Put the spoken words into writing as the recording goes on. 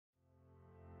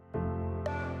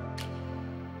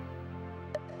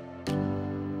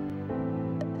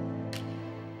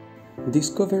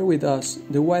Discover with us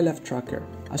the Wildlife Tracker,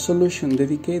 a solution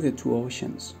dedicated to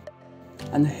oceans,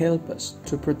 and help us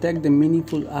to protect the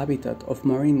meaningful habitat of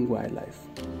marine wildlife.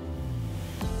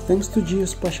 Thanks to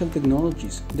geospatial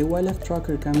technologies, the Wildlife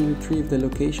Tracker can retrieve the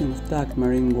location of tagged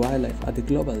marine wildlife at the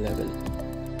global level.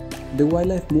 The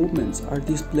wildlife movements are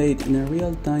displayed in a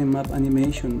real-time map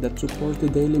animation that supports the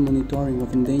daily monitoring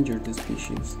of endangered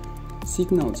species.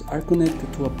 Signals are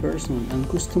connected to a personal and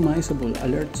customizable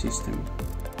alert system.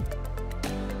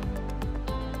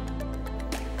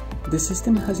 The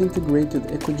system has integrated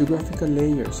ecogeographical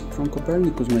layers from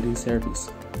Copernicus Marine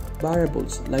Service.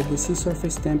 Variables like the sea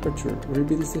surface temperature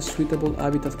reveals the suitable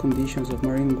habitat conditions of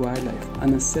marine wildlife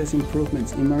and assess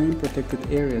improvements in marine protected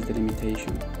areas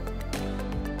delimitation.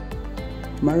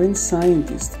 Marine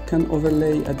scientists can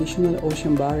overlay additional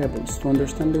ocean variables to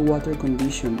understand the water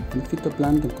condition and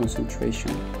phytoplankton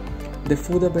concentration. The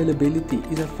food availability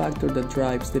is a factor that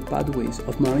drives the pathways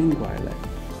of marine wildlife.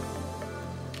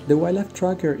 The Wildlife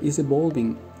Tracker is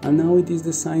evolving, and now it is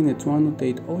designed to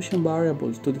annotate ocean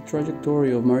variables to the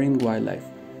trajectory of marine wildlife.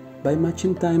 By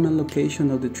matching time and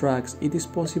location of the tracks, it is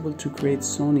possible to create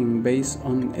zoning based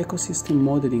on ecosystem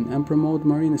modeling and promote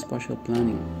marine spatial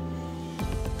planning.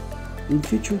 In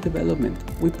future development,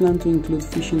 we plan to include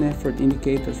fishing effort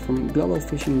indicators from Global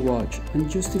Fishing Watch and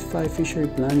justify fishery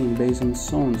planning based on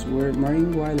zones where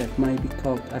marine wildlife might be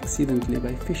caught accidentally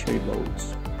by fishery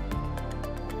boats.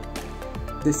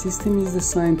 The system is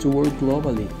designed to work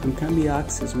globally and can be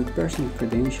accessed with personal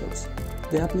credentials.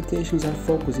 The applications are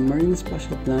focused in marine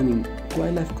spatial planning,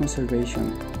 wildlife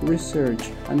conservation,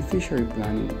 research, and fishery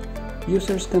planning.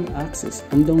 Users can access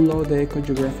and download the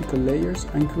ecogeographical layers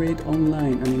and create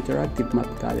online and interactive map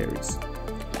galleries.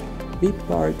 Be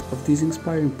part of this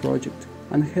inspiring project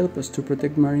and help us to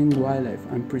protect marine wildlife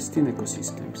and pristine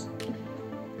ecosystems.